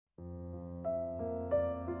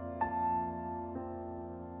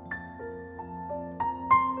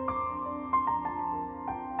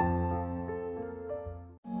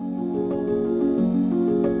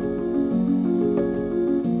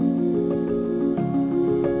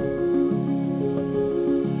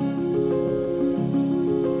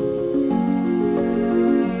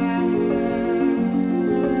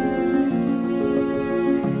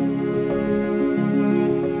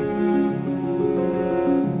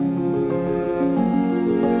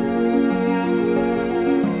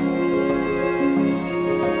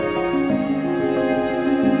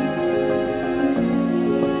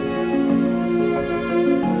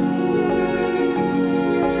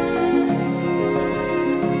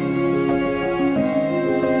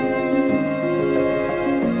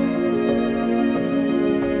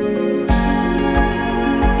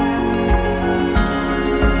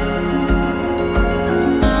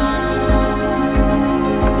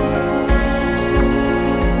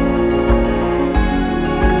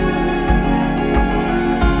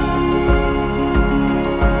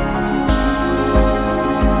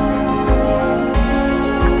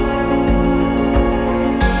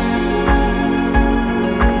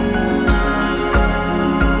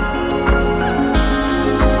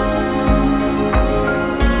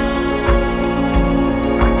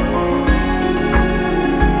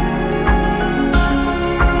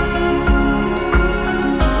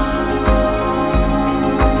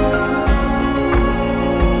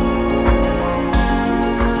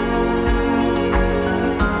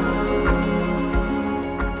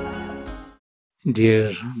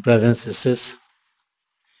Dear brothers and sisters,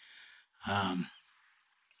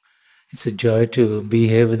 it's a joy to be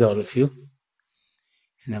here with all of you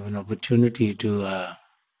and have an opportunity to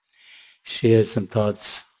share some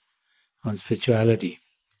thoughts on spirituality.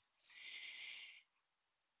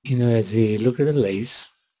 As we look at our lives,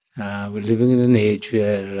 we're living in an age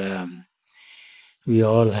where we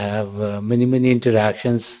all have many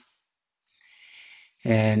interactions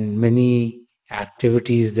and many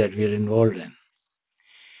activities that we're involved in.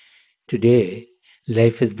 Today,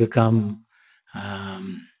 life has become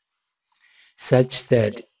such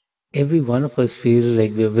that every one of us feels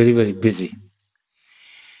like we're very busy.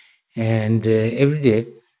 And every day,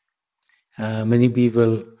 many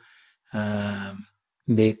people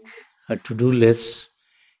make a to-do list,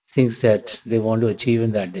 things that they want to achieve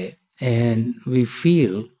in that day. And we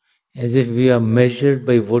feel as if we are measured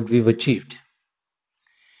by what we've achieved.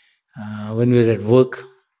 When we're at work,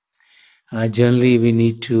 generally we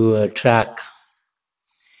need to track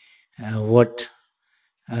what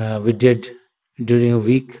we did during a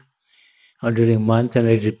week or during a month, and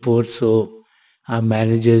write reports so our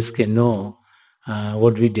managers can know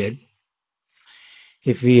what we did.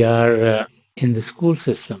 If we are in the school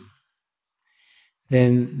system,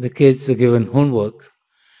 then the kids are given homework,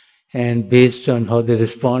 and based on how they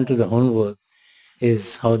respond to the homework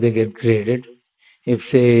is how they get graded. If,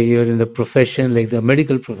 say, you're in the profession, like the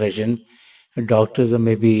medical profession, doctors are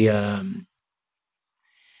maybe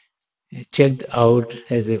checked out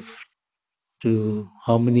as if to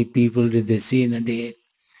how many people did they see in a day,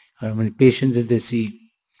 or how many patients did they see.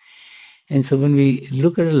 And so when we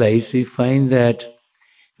look at our lives, we find that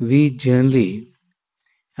we generally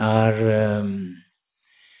are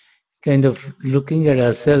kind of looking at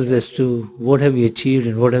ourselves as to what have we achieved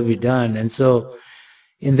and what have we done. And so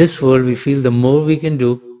in this world, we feel the more we can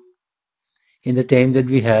do in the time that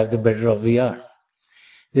we have, the better off we are.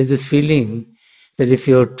 There's this feeling that if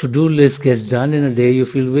your to-do list gets done in a day, you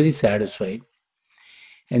feel very satisfied.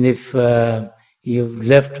 And if you've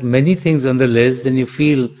left many things on the list, then you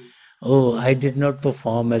feel, oh, I did not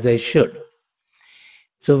perform as I should.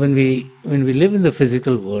 So when we live in the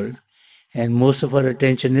physical world, and most of our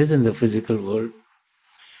attention is in the physical world,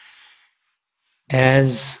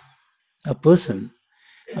 as a person,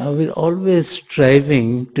 we're always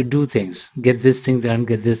striving to do things, get this thing done,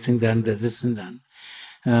 get this thing done, get this thing done,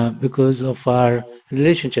 because of our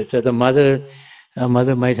relationships. As a mother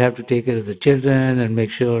might have to take care of the children and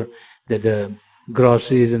make sure that the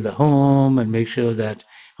groceries in the home and make sure that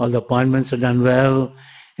all the appointments are done well.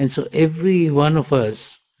 And so every one of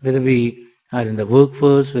us, whether we are in the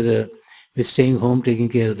workforce, whether we're staying home taking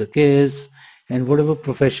care of the kids, and whatever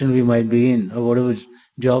profession we might be in or whatever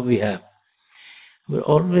job we have, we're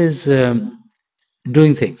always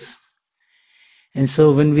doing things. And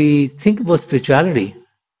so when we think about spirituality,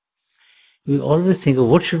 we always think of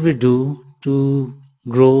what should we do to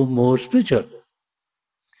grow more spiritual.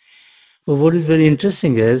 But what is very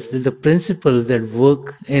interesting is that the principles that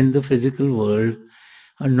work in the physical world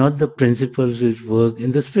are not the principles which work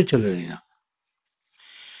in the spiritual arena.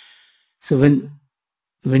 So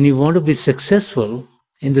when you want to be successful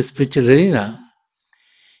in the spiritual arena,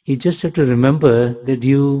 you just have to remember that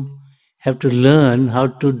you have to learn how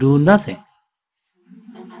to do nothing.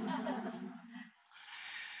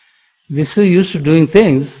 We're so used to doing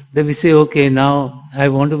things that we say, okay, now I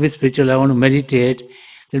want to be spiritual, I want to meditate.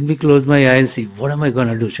 Let me close my eyes and see, what am I going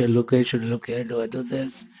to do? Should I look here? Should I look here? Do I do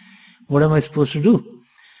this? What am I supposed to do?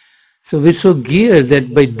 So we're so geared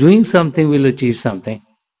that by doing something, we'll achieve something.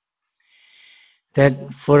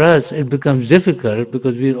 That for us, it becomes difficult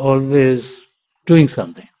because we're always doing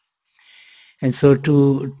something. And so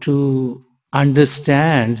to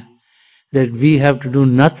understand that we have to do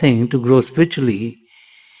nothing to grow spiritually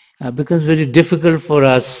becomes very difficult for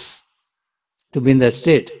us to be in that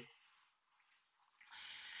state.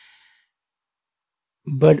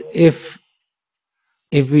 But if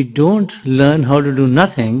we don't learn how to do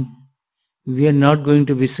nothing, we are not going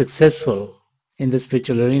to be successful in the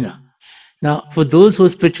spiritual arena. Now, for those who are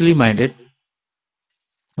spiritually minded,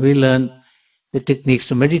 we learn the techniques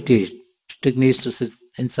to meditate, techniques to sit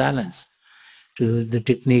in silence, to the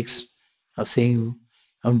techniques of saying,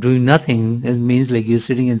 I'm doing nothing. It means like you're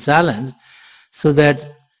sitting in silence, so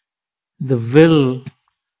that the will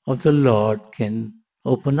of the Lord can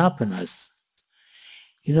open up in us.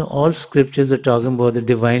 All scriptures are talking about the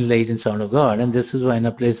divine light and sound of God, and this is why in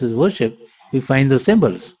a place of worship, we find those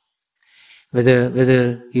symbols.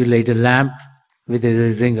 Whether you light a lamp, whether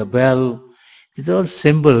you ring a bell, these are all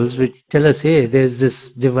symbols which tell us, hey, there's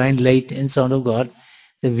this divine light and sound of God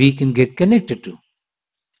that we can get connected to.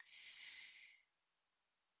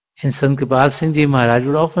 And Sant Singh Ji Maharaj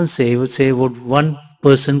would often say, what one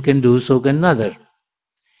person can do, so can another.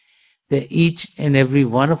 That each and every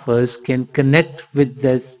one of us can connect with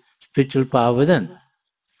that spiritual power within.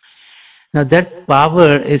 Now that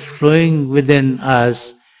power is flowing within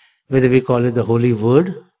us, whether we call it the holy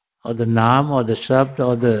word, or the Naam, or the Shabd,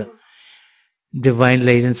 or the divine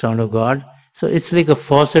light and sound of God. So it's like a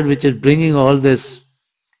faucet which is bringing all this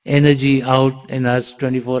energy out in us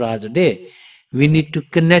 24 hours a day. We need to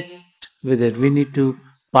connect with it. We need to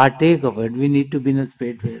partake of it. We need to be in a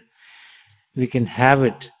state where we can have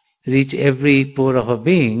it reach every pore of our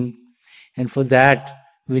being, and for that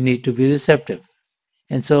we need to be receptive.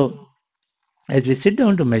 And so as we sit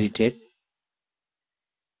down to meditate,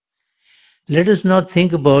 let us not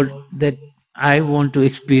think about that I want to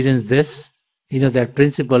experience this, that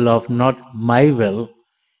principle of not my will,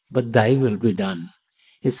 but thy will be done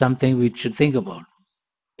is something we should think about.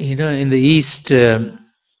 In the East,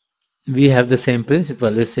 we have the same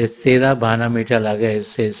principle. It says, Tera bhana meetha lage, it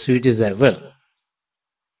says, sweet is thy will.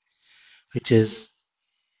 Which is,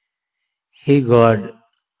 hey God,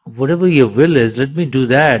 whatever your will is, let me do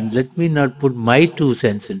that. Let me not put my 2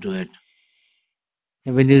 cents into it.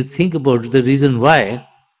 And when you think about the reason why,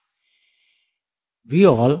 we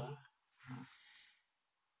all,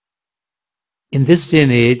 in this day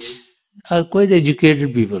and age, are quite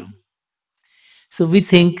educated people. So we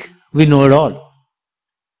think we know it all.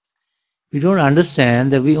 We don't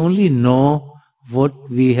understand that we only know what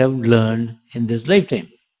we have learned in this lifetime.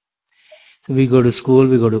 So we go to school,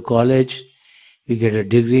 we go to college, we get a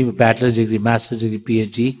degree, a bachelor's degree, master's degree,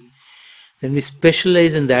 PhD. Then we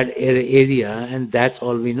specialize in that area, and that's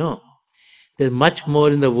all we know. There's much more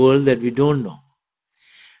in the world that we don't know.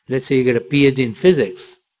 Let's say you get a PhD in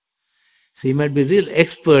physics. So you might be a real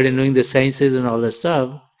expert in knowing the sciences and all that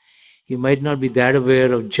stuff. You might not be that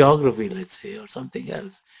aware of geography, let's say, or something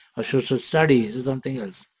else, or social studies or something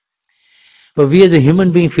else. But we as a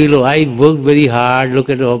human being feel, oh, I worked very hard, look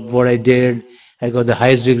at what I did, I got the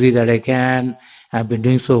highest degree that I can, I've been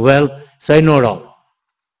doing so well, so I know it all.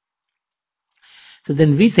 So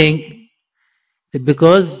then we think that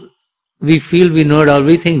because we feel we know it all,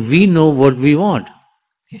 we think we know what we want.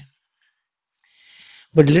 Yeah.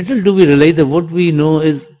 But little do we realize that what we know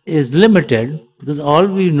is limited, because all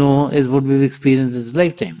we know is what we've experienced in this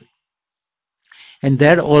lifetime. And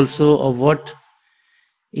that also of what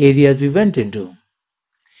areas we went into.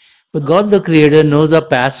 But God the Creator knows our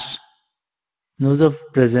past, knows our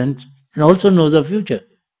present, and also knows our future.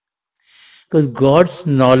 Because God's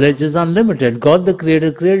knowledge is unlimited. God the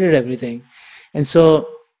Creator created everything. And so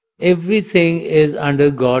everything is under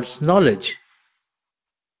God's knowledge.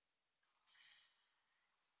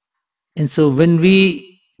 And so when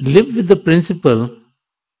we live with the principle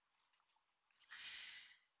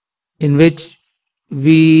in which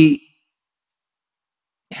we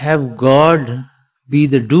have God be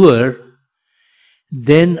the doer,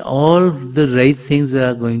 then all the right things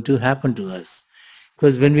are going to happen to us.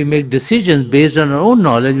 Because when we make decisions based on our own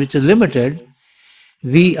knowledge, which is limited,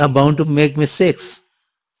 we are bound to make mistakes.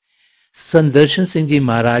 Sant Rajinder Singh Ji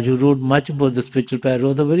Maharaj, who wrote much about the spiritual path,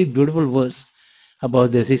 wrote a very beautiful verse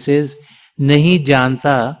about this. He says, नहीं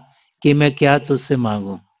जानता कि मैं क्या तुझसे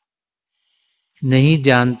मांगूं, नहीं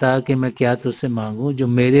जानता कि मैं क्या तुझसे मांगूं, जो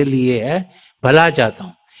मेरे लिए है भला चाहता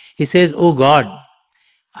हूं. He says, oh God,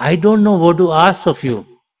 I don't know what to ask of you.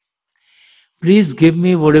 Please give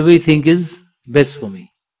me whatever you think is best for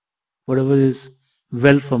me, whatever is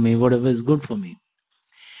well for me, whatever is good for me.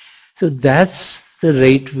 So that's the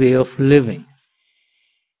right way of living.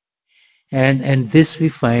 And this we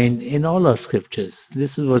find in all our scriptures.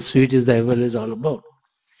 This is what Sweet is Thy Will is all about.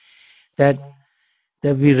 That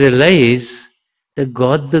we realize that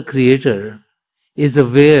God the Creator is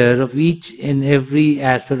aware of each and every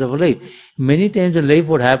aspect of our life. Many times in life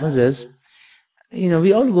what happens is,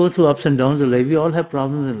 we all go through ups and downs in life. We all have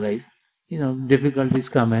problems in life. Difficulties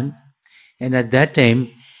come in. And at that time,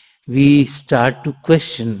 we start to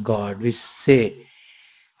question God. We say,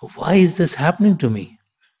 why is this happening to me?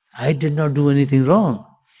 I did not do anything wrong.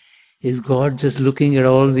 Is God just looking at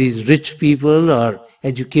all these rich people or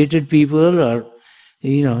educated people or,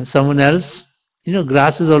 someone else?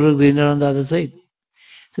 Grass is always greener on the other side.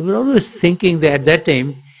 So we're always thinking that at that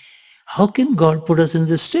time, how can God put us in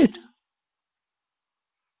this state?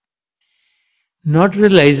 Not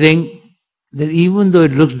realizing that even though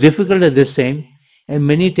it looks difficult at this time, and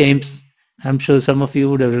many times, I'm sure some of you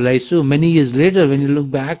would have realized too, many years later when you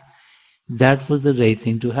look back, that was the right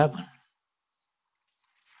thing to happen.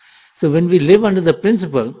 So when we live under the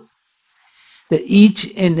principle that each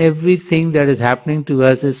and everything that is happening to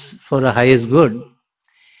us is for our highest good,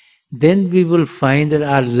 then we will find that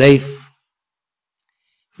our life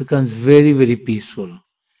becomes very, very peaceful,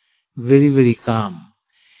 very, very calm.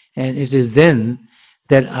 And it is then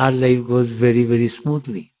that our life goes very, very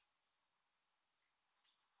smoothly.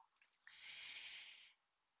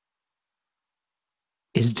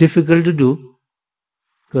 It's difficult to do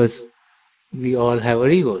because we all have our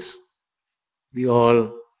egos. We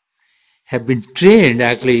all have been trained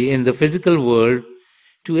actually in the physical world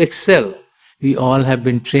to excel. We all have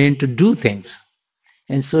been trained to do things.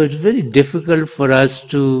 And so it's very difficult for us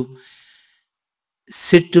to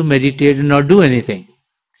sit to meditate and not do anything.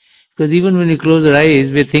 Because even when we close our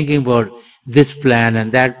eyes, we're thinking about this plan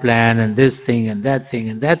and this thing and that thing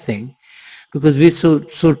and that thing, because we're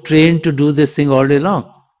so trained to do this thing all day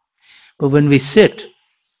long. But when we sit,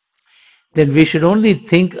 then we should only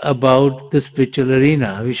think about the spiritual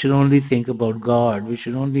arena. We should only think about God. We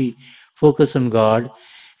should only focus on God.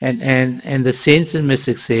 And the saints and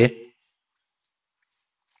mystics say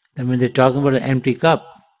that when they're talking about an empty cup,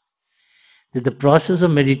 that the process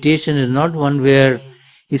of meditation is not one where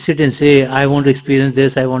you sit and say, I want to experience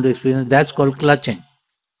this, I want to experience. That's called clutching.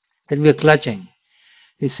 Then we are clutching.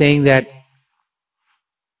 We're saying that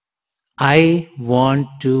I want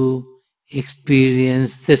to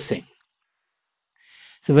experience this thing.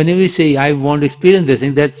 So whenever you say, I want to experience this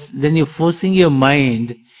thing, then you're forcing your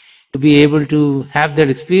mind to be able to have that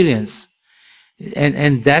experience.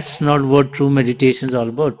 And that's not what true meditation is all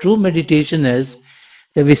about. True meditation is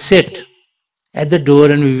that we sit at the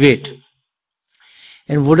door and we wait.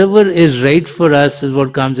 And whatever is right for us is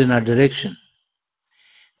what comes in our direction.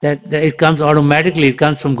 That it comes automatically, it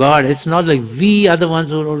comes from God. It's not like we are the ones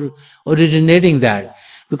who are originating that.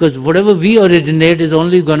 Because whatever we originate is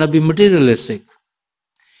only going to be materialistic.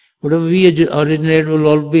 Whatever we originate will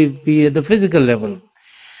all be at the physical level.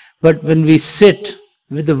 But when we sit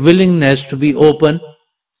with the willingness to be open,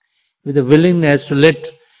 with the willingness to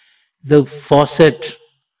let the faucet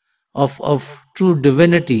of true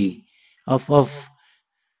divinity, of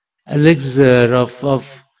elixir,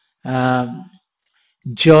 of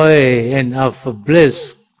joy and of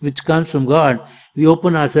bliss which comes from God, we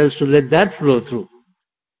open ourselves to let that flow through.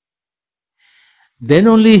 Then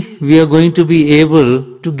only we are going to be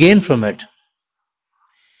able to gain from it.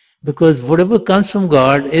 Because whatever comes from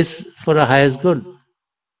God is for our highest good.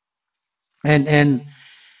 And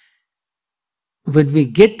when we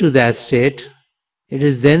get to that state, it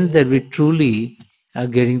is then that we truly are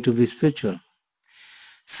getting to be spiritual.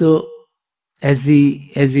 So as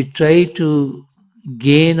we try to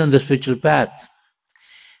gain on the spiritual path,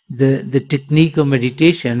 the technique of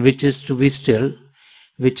meditation, which is to be still,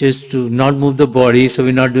 which is to not move the body, so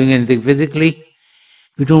we're not doing anything physically.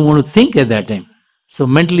 We don't want to think at that time. So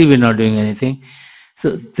mentally we're not doing anything.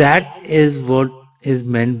 So that is what is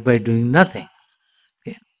meant by doing nothing.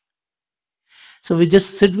 Okay. So we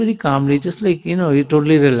just sit very calmly, just like, you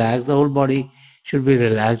totally relax. The whole body should be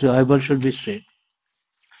relaxed. Your eyeball should be straight.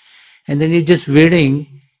 And then you're just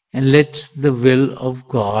waiting and let the will of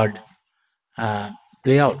God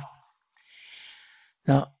play out.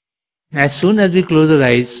 Now, as soon as we close our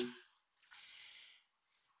eyes,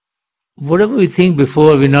 whatever we think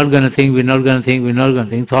before, we're not going to think,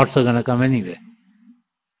 thoughts are going to come anyway.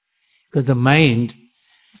 Because the mind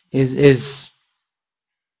he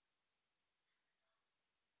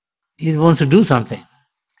wants to do something.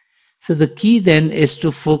 So the key then is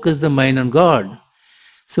to focus the mind on God.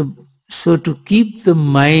 So to keep the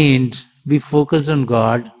mind be focused on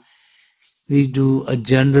God, we do a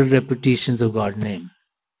general repetitions of God's name.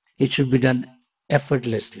 It should be done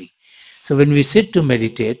effortlessly. So when we sit to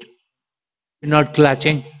meditate, we're not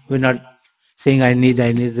clutching, we're not saying, I need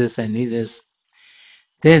this.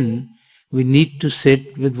 Then we need to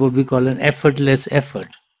sit with what we call an effortless effort.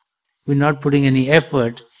 We're not putting any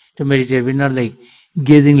effort to meditate. We're not like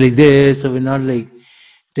gazing like this, or we're not like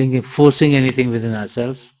forcing anything within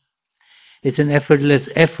ourselves. It's an effortless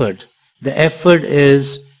effort. The effort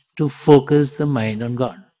is to focus the mind on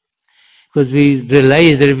God. Because we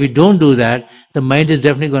realize that if we don't do that, the mind is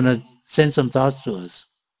definitely going to send some thoughts to us.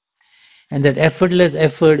 And that effortless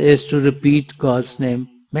effort is to repeat God's name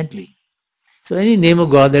mentally. So any name of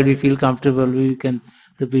God that we feel comfortable, we can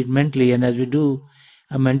repeat mentally. And as we do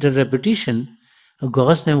a mental repetition of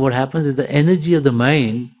God's name, what happens is the energy of the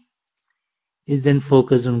mind is then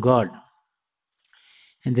focused on God.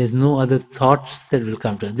 And there's no other thoughts that will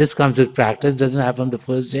come to us. This comes with practice, doesn't happen the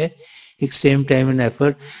first day. Extreme time and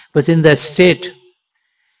effort. But in that state,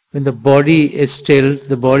 when the body is still,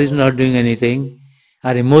 the body is not doing anything,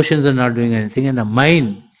 our emotions are not doing anything, and the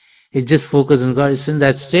mind is just focused on God, it's in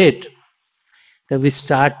that state that we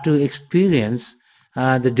start to experience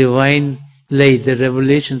the divine light, the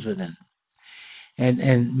revelations within.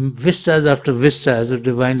 And vistas after vistas of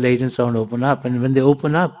divine light and sound open up. And when they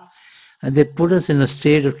open up, and they put us in a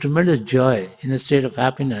state of tremendous joy, in a state of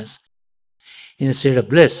happiness, in a state of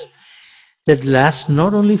bliss, that lasts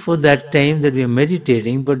not only for that time that we are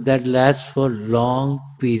meditating, but that lasts for long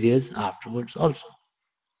periods afterwards also.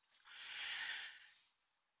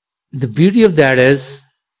 The beauty of that is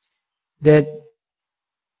that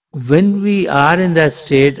when we are in that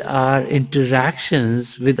state, our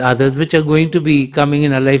interactions with others, which are going to be coming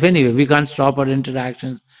in our life anyway, we can't stop our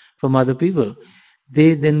interactions from other people.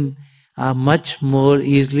 They then are much more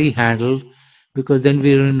easily handled, because then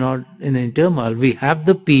we are not in a turmoil. We have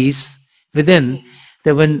the peace within,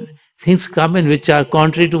 that when things come in which are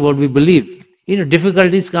contrary to what we believe,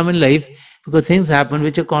 difficulties come in life because things happen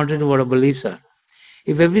which are contrary to what our beliefs are.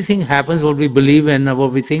 If everything happens what we believe and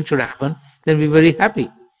what we think should happen, then we're very happy.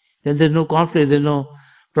 Then there's no conflict, there's no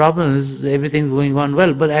problems, everything's going on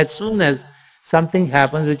well. But as soon as something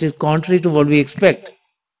happens which is contrary to what we expect,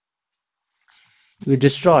 we're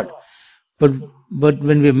distraught. But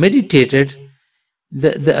when we're meditated,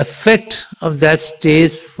 the effect of that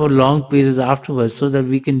stays for long periods afterwards, so that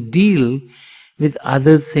we can deal with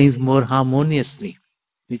other things more harmoniously.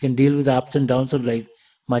 We can deal with the ups and downs of life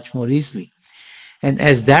much more easily. And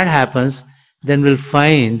as that happens, then we'll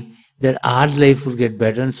find that our life will get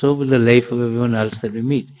better, and so will the life of everyone else that we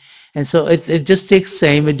meet. And so it just takes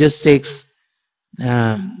time, it just takes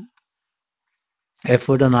effort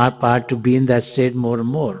on our part to be in that state more and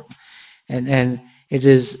more. And it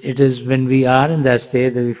is when we are in that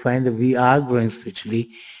state that we find that we are growing spiritually,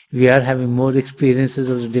 we are having more experiences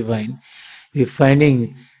of the divine, we're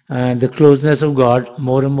finding the closeness of God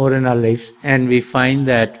more and more in our lives, and we find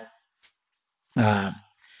that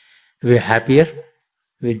we're happier,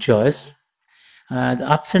 we're joyous. The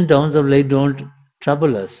ups and downs of life don't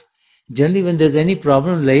trouble us. Generally, when there's any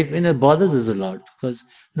problem in life, it bothers us a lot, because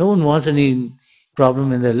no one wants any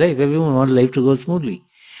problem in their life. Everyone wants life to go smoothly.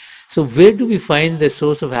 So where do we find the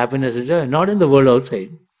source of happiness and joy? Not in the world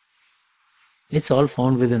outside. It's all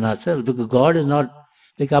found within ourselves, because God is not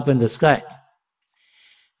like up in the sky.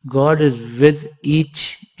 God is with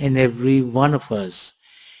each and every one of us.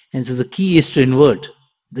 And so the key is to invert.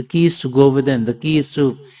 The key is to go within. The key is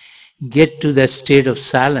to get to that state of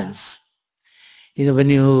silence. When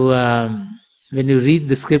you read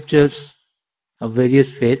the scriptures of various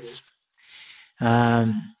faiths,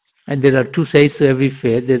 and there are two sides to every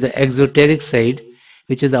faith. There's the exoteric side,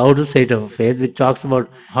 which is the outer side of a faith, which talks about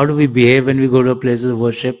how do we behave when we go to a place of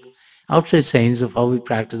worship, outside signs of how we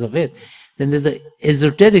practice our faith. Then there's the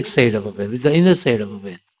esoteric side of a faith, which is the inner side of a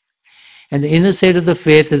faith. And the inner side of the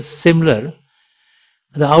faith is similar.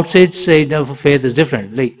 The outside side of a faith is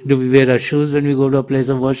different. Like, do we wear our shoes when we go to a place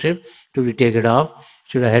of worship? Do we take it off?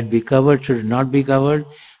 Should our head be covered? Should it not be covered?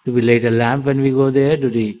 Do we light a lamp when we go there? Do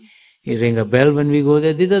we ring a bell when we go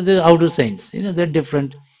there? These are the outer signs. They're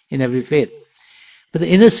different in every faith. But the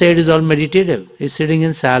inner side is all meditative. It's sitting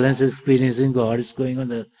in silence, experiencing God. It's going on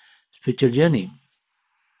the spiritual journey.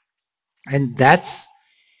 And that's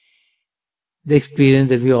the experience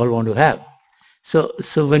that we all want to have. So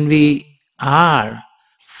when we are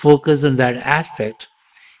focused on that aspect,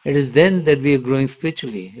 it is then that we are growing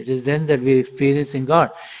spiritually. It is then that we are experiencing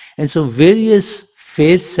God. And so various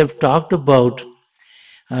faiths have talked about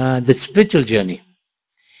the spiritual journey.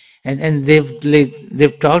 And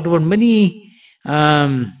they've talked about many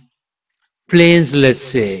planes, let's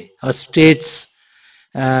say, or states.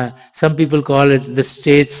 Some people call it the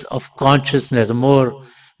states of consciousness, more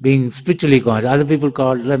being spiritually conscious. Other people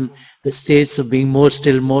call them the states of being more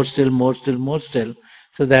still, more still, more still, more still,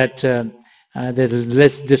 so that there are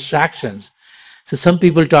less distractions. So some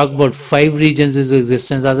people talk about 5 regions as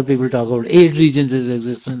existence, other people talk about 8 regions as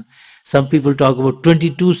existence. Some people talk about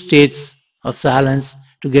 22 states of silence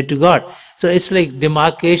to get to God. So it's like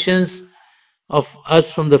demarcations of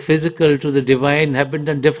us from the physical to the divine have been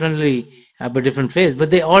done differently by different faiths, but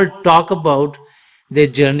they all talk about their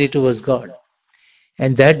journey towards God.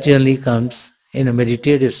 And that journey comes in a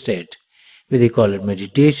meditative state. Whether you call it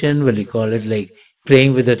meditation, whether you call it like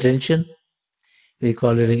praying with attention, whether you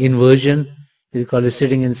call it inversion, whether you call it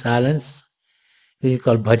sitting in silence, whether you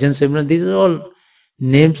call it bhajan simran. These are all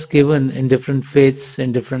names given in different faiths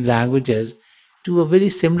and different languages to a very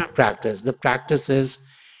similar practice. The practice is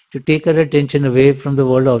to take our attention away from the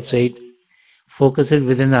world outside, focus it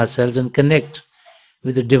within ourselves, and connect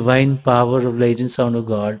with the divine power of light and sound of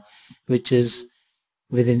God, which is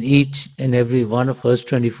within each and every one of us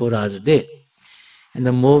 24 hours a day. And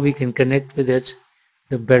the more we can connect with it,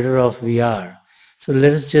 the better off we are. So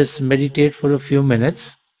let us just meditate for a few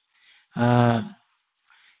minutes. Please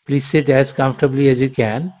Please sit as comfortably as you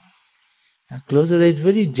can. And close your eyes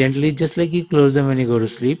very gently, just like you close them when you go to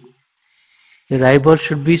sleep. Your eyeballs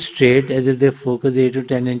should be straight as if they're focused 8 to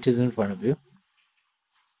 10 inches in front of you.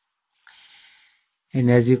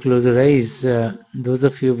 And as you close your eyes, those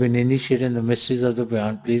of you who've been initiated in the mysteries of the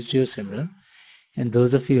beyond, please do similar. And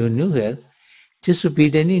those of you who are new here, just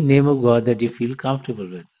repeat any name of God that you feel comfortable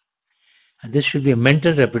with. And this should be a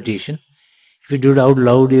mental repetition. If you do it out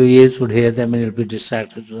loud, your ears would hear them and you'll be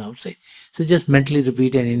distracted from outside. So just mentally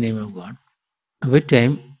repeat any name of God. With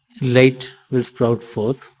time, light will sprout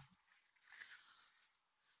forth.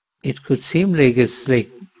 It could seem like it's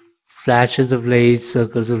like flashes of light,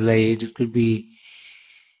 circles of light. It could be,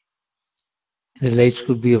 the lights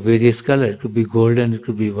could be of various color. It could be golden, it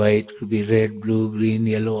could be white, it could be red, blue, green,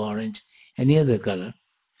 yellow, orange, any other color.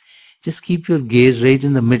 Just keep your gaze right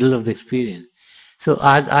in the middle of the experience. So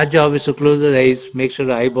our job is to close our eyes, make sure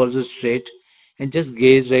the eyeballs are straight, and just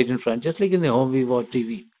gaze right in front, just like in the home we watch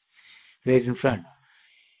TV, right in front.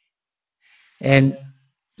 And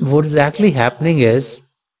what is actually happening is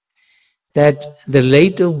that the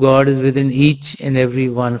light of God is within each and every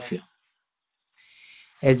one of you.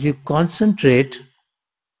 As you concentrate,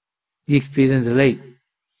 you experience the light.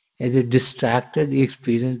 As you're distracted, you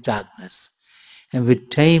experience darkness. And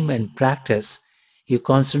with time and practice, your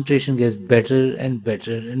concentration gets better and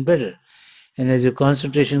better and better. And as your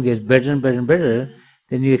concentration gets better and better and better,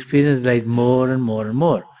 then you experience light more and more and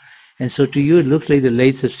more. And so to you, it looks like the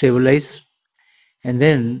lights are stabilized. And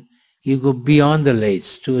then you go beyond the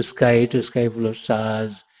lights to a sky full of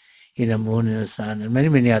stars, in a moon, in a sun, and many,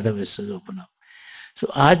 many other vistas open up. So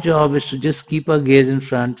our job is to just keep our gaze in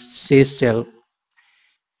front, stay still,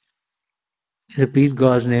 repeat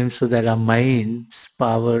God's name so that our mind's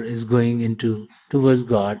power is going into towards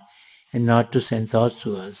God and not to send thoughts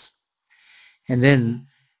to us. And then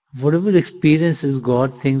whatever experiences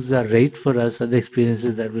God thinks are right for us are the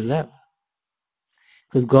experiences that we'll have.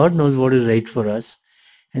 Because God knows what is right for us.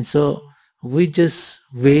 And so we just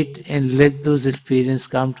wait and let those experiences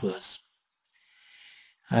come to us.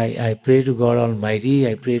 I pray to God Almighty.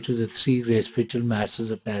 I pray to the three great spiritual masters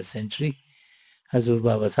of past century, Hazur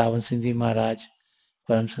Baba Sawan Singh Ji Maharaj,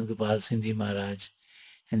 Param Sant Gopal Singh Ji Maharaj,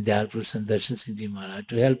 and Dayal Prasanna Darshan Singh Ji Maharaj,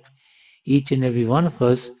 to help each and every one of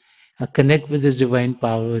us connect with this divine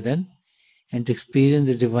power within and to experience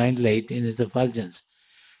the divine light in its effulgence.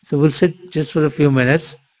 So we'll sit just for a few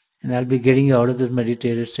minutes and I'll be getting you out of this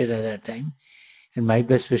meditative state at that time. And my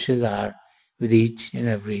best wishes are with each and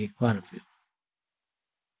every one of you.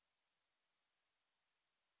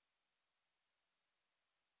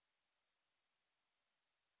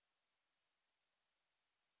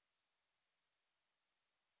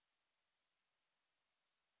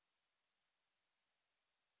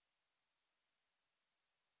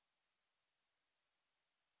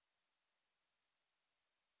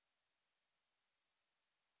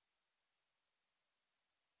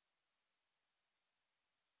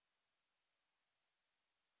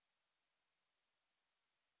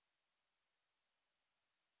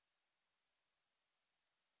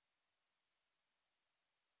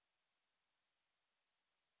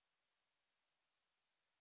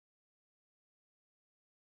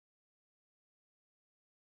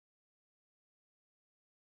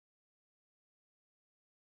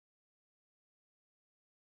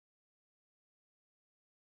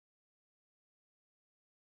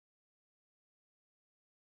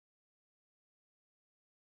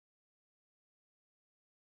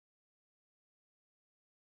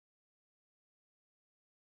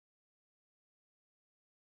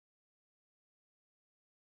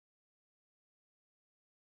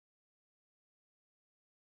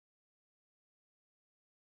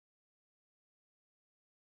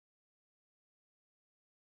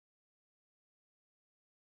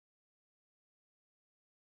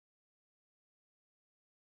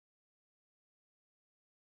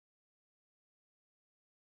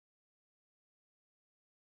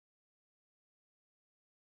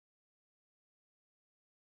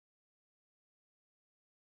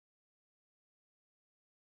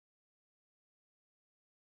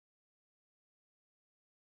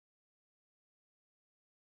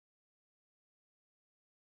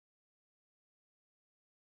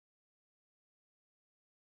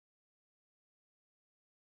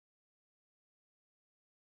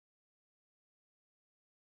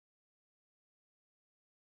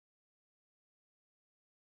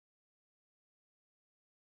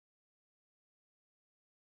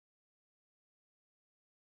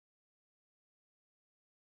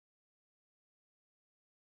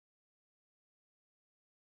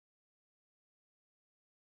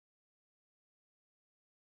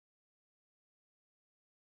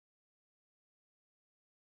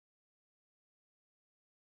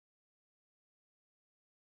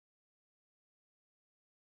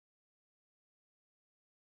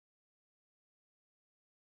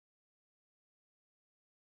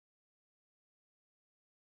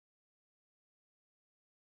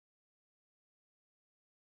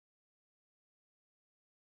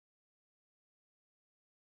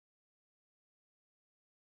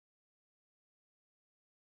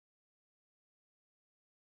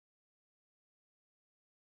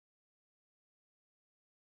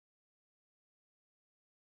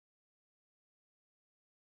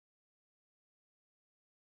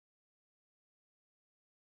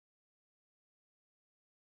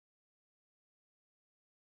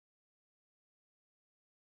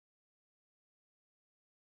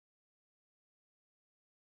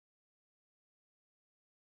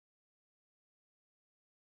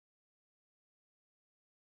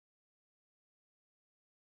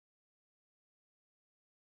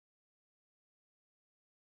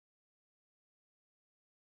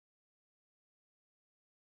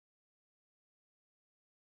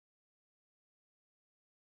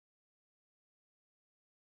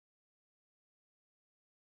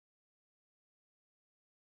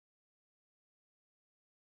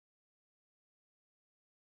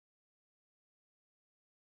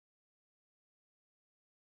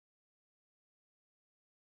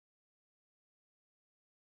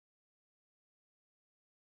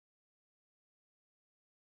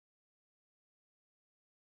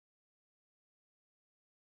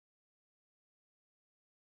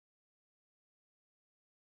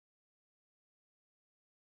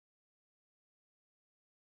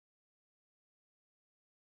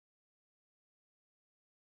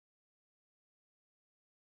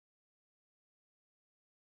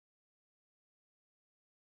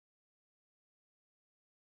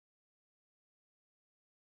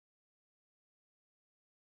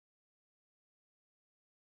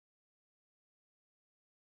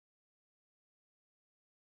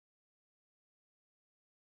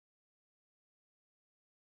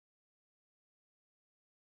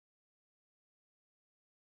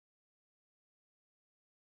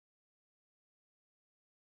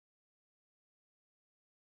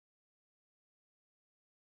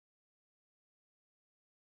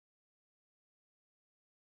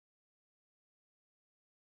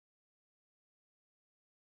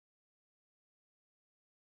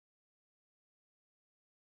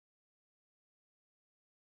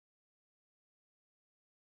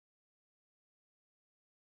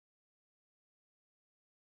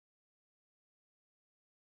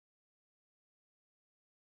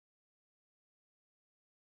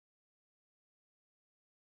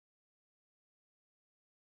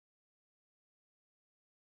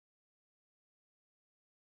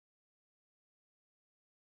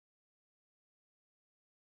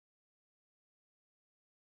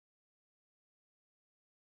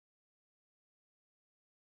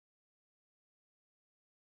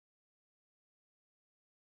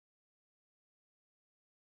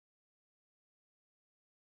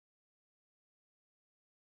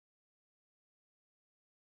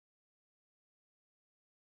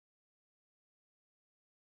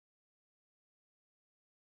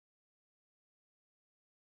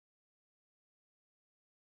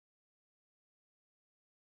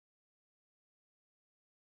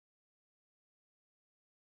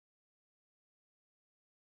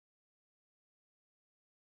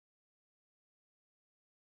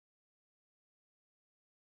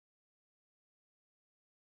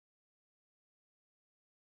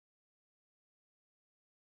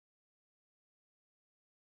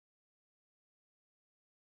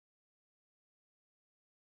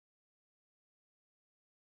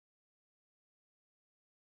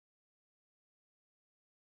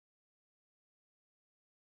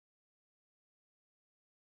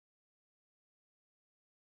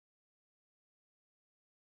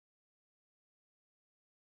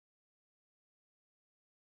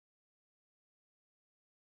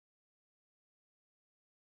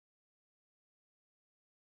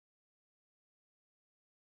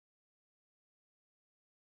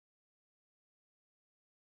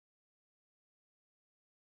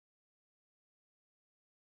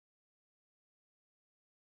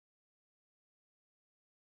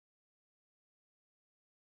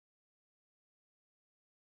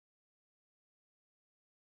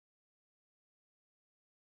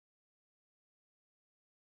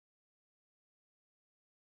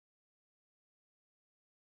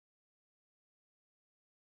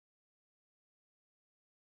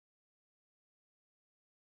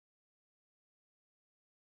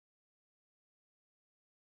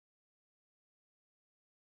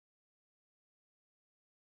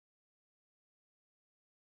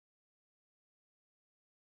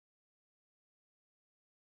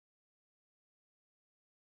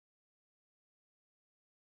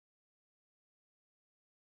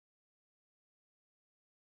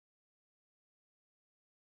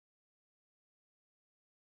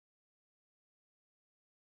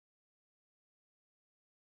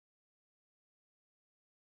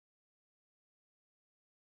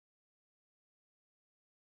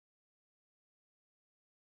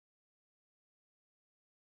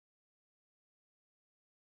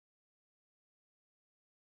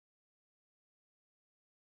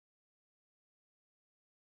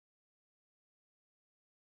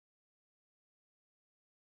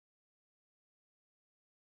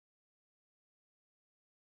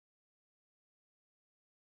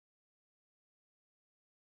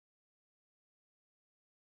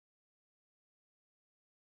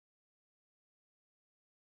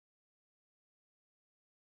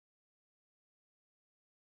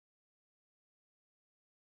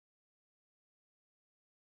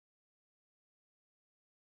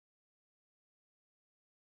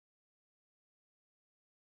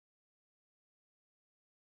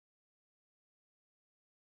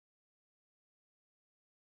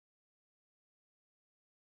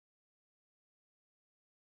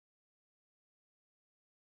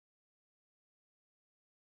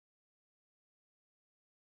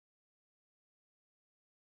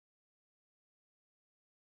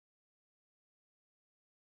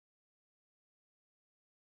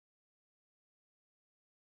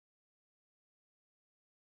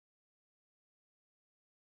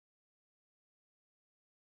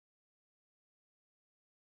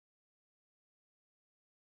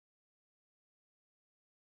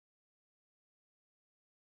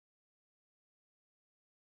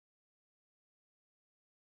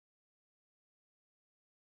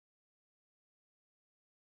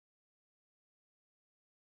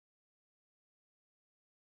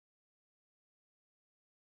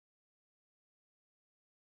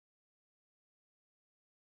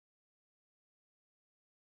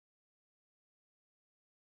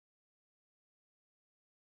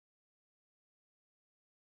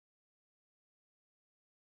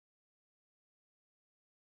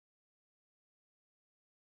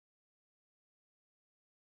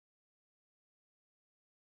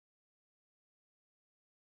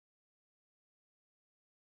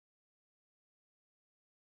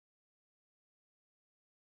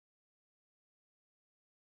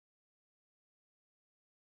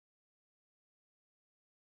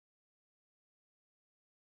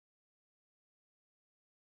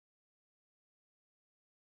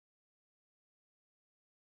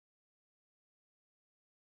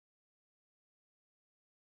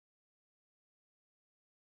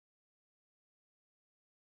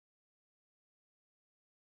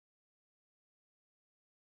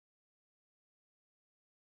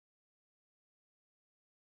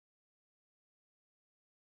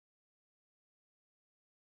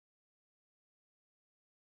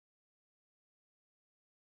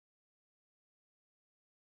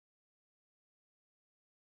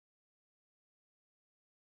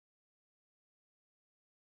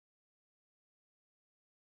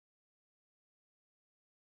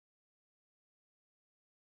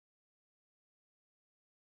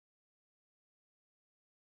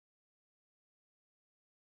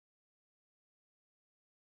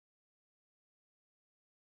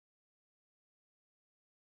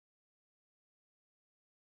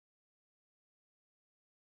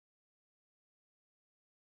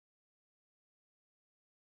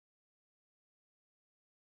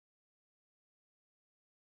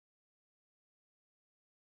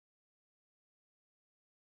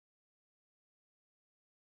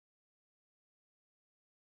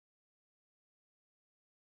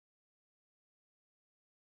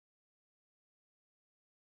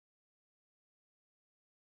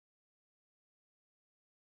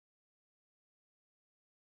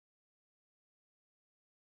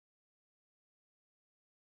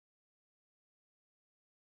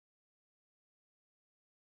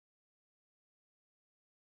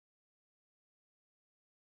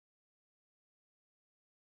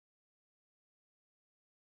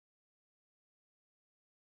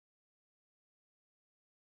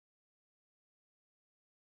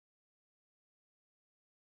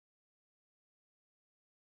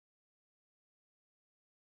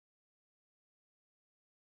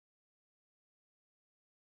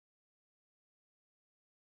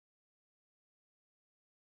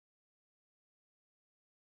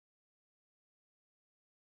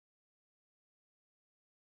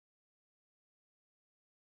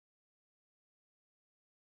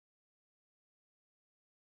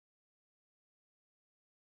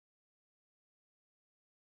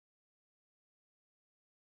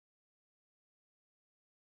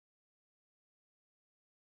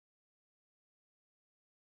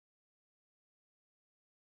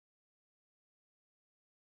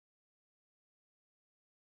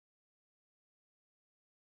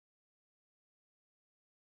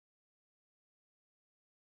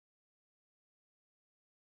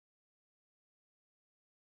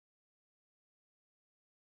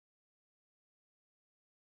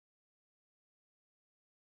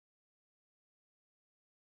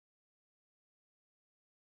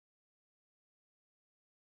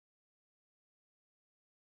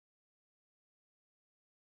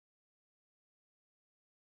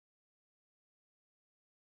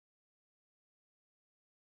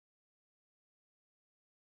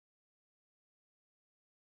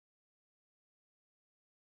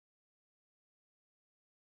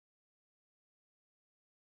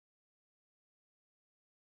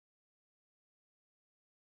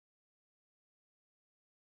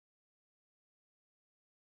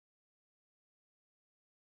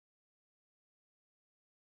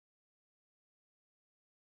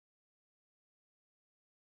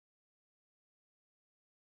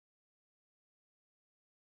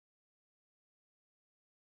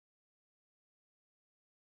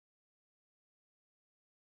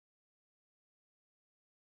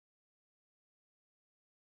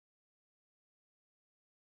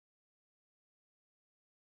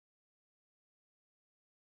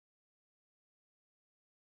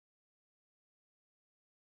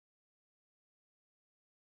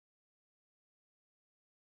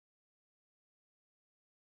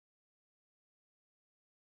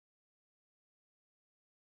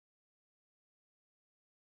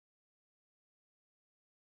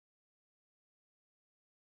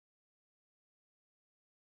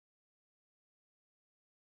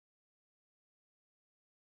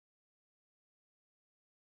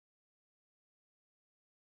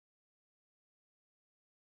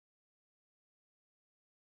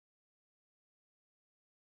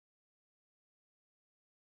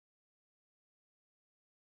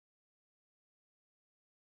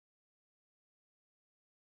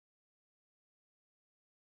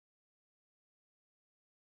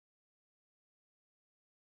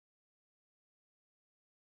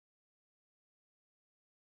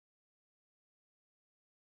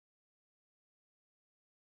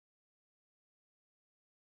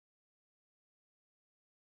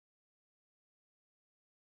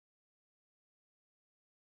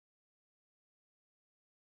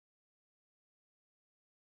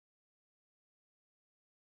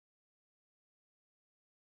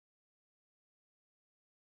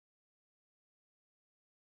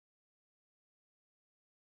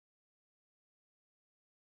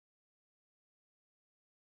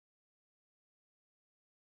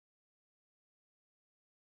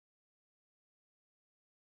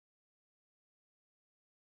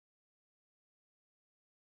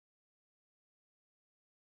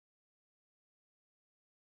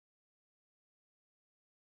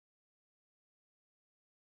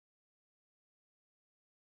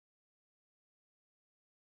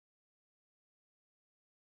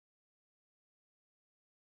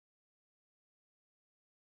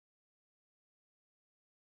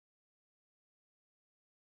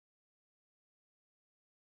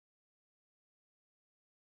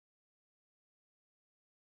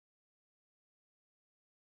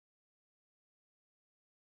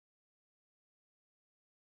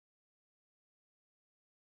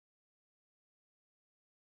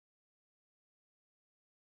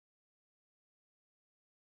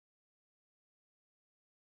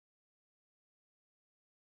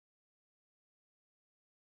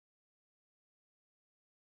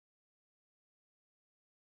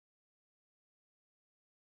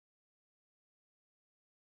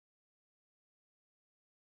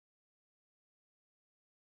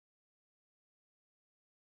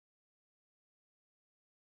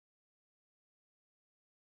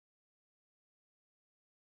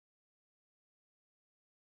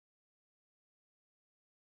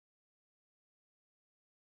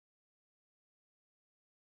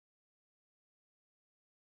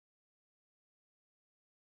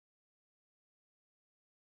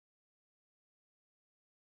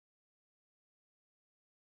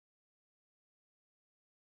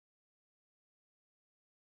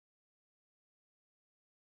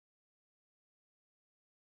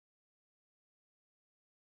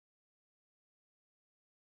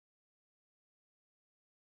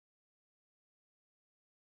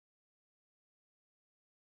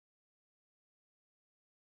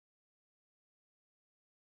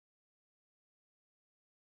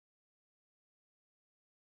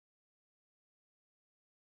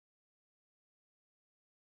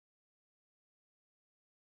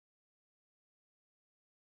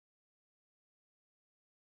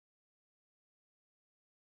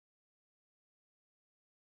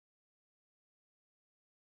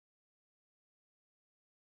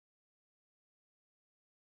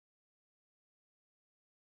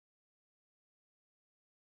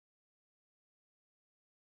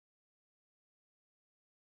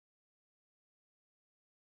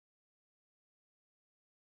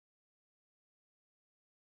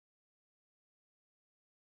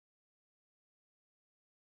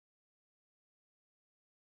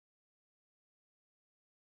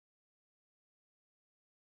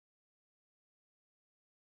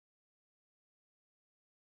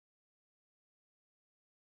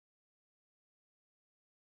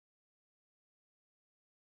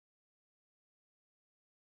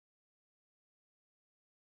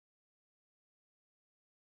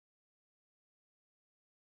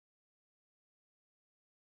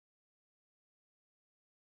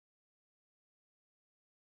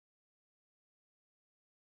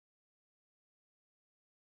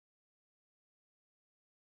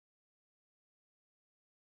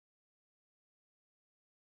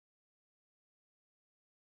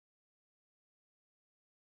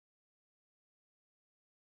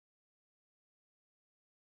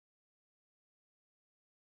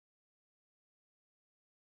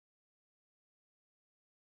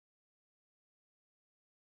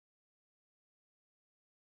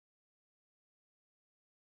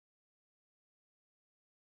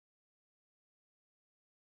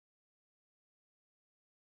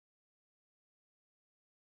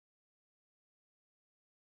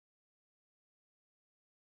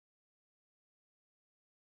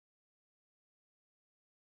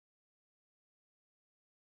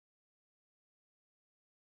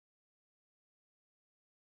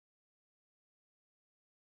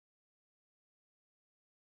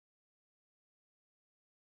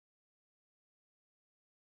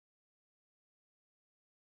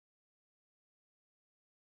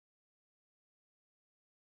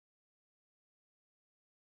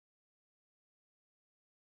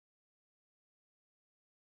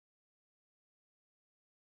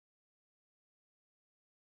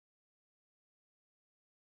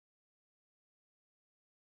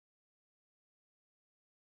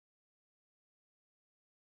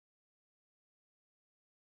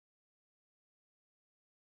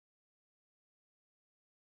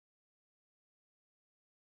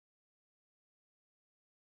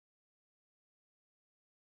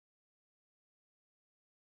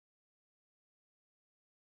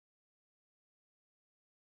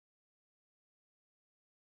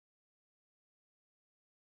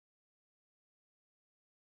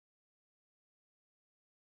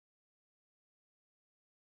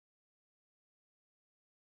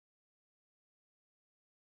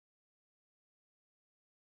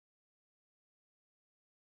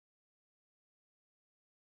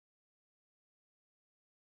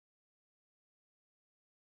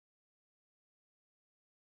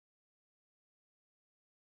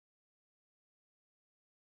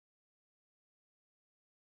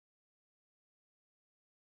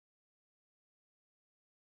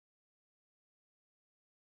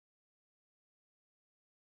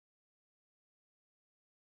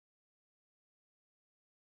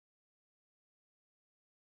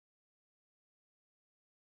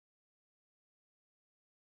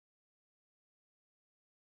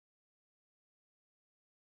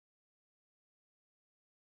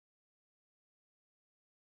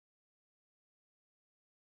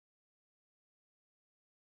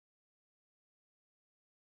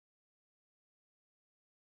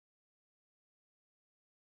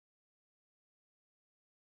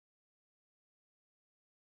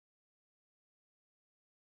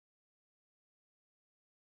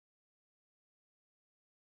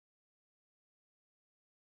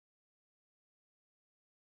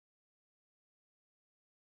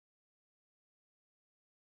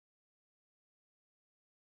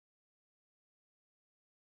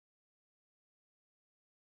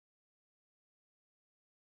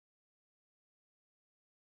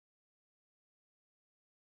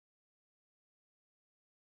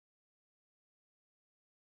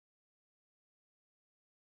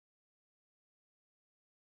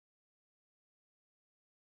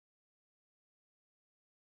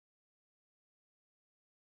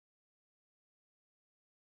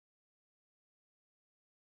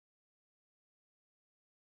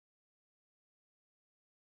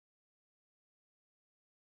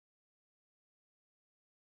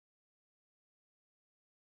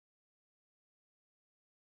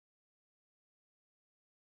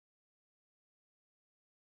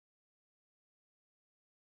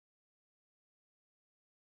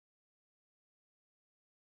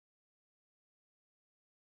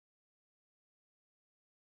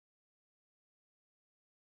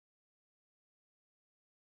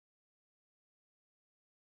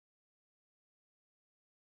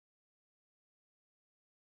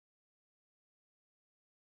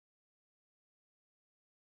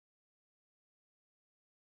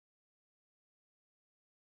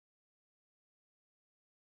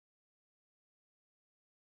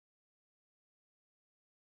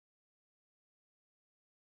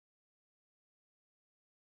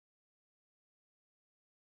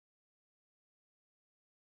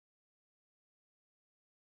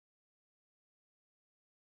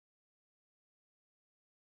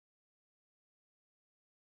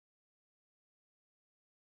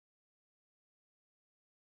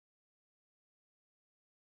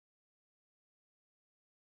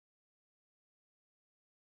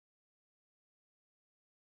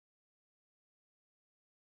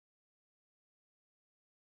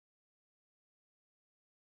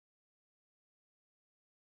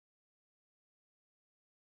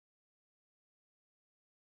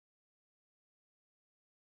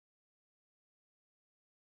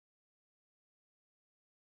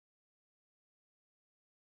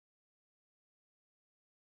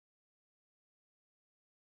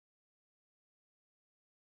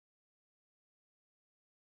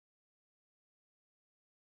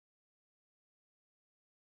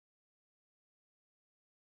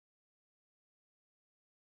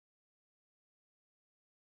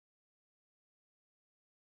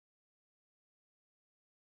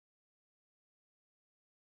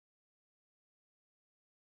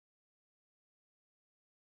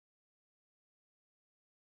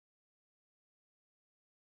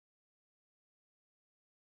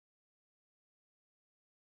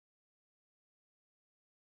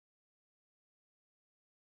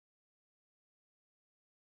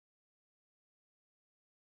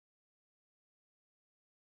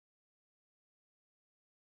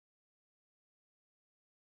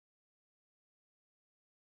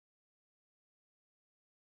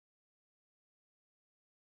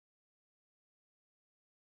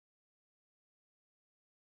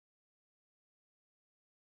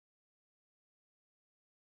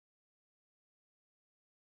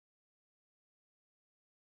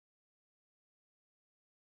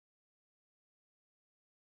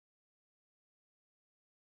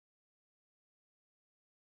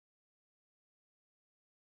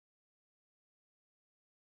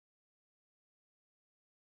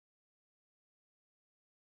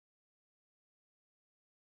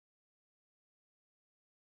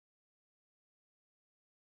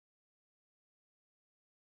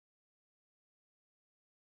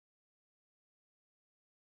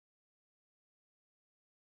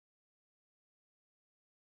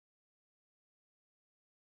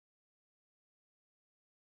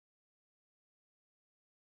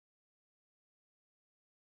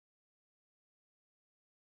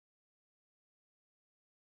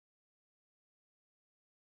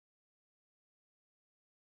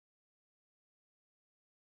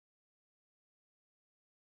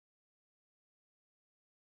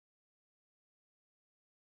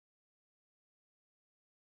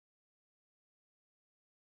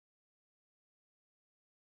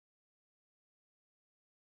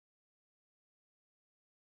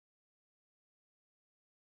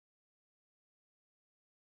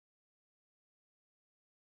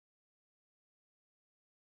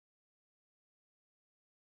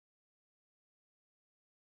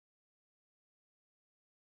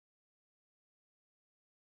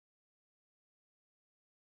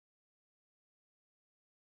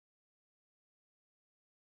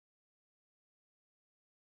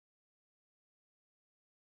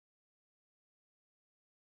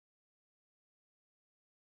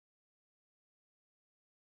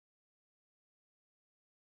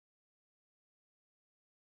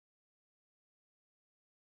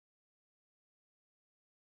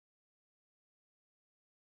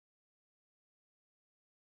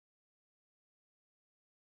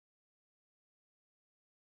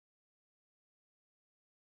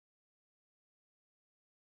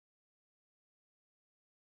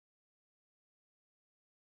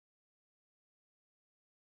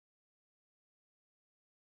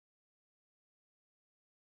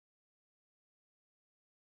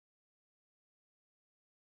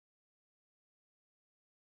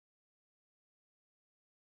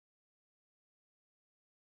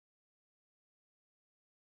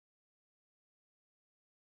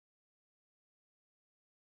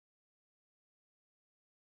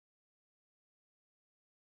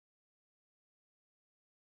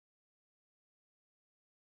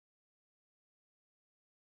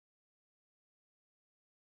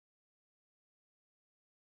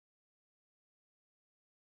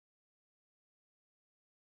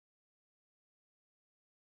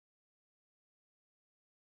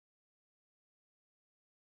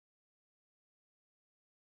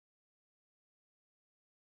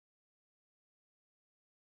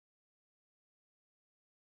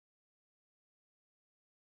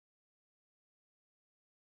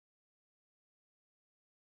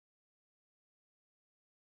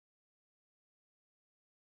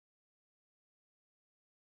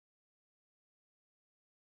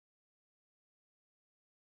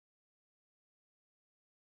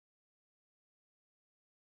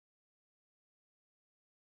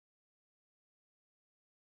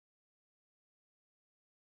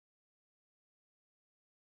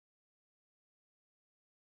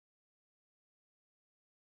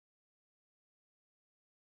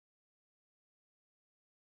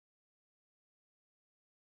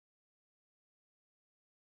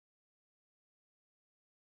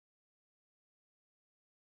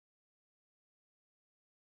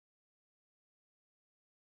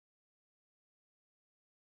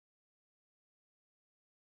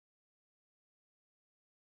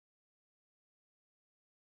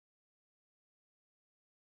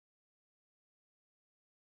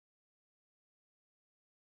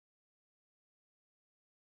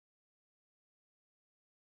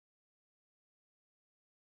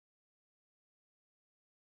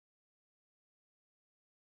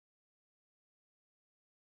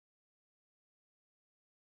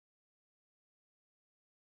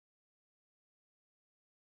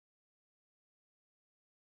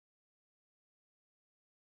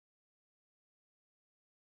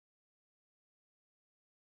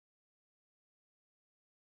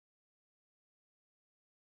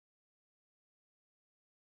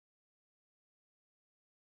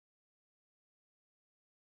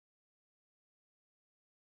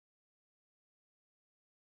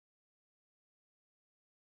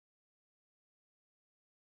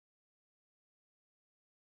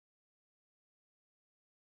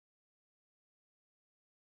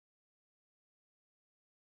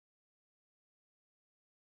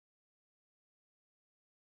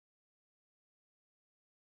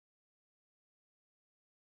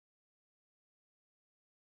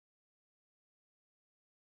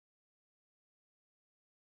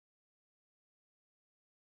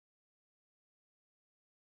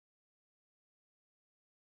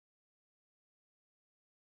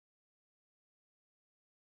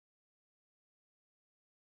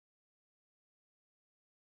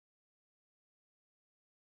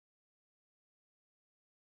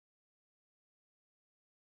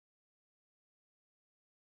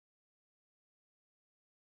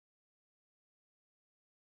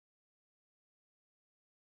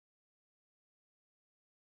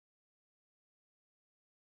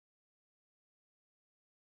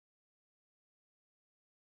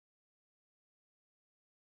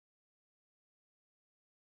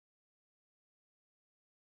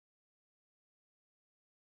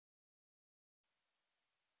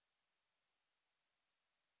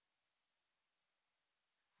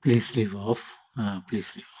 Please leave off.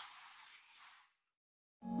 Please leave off.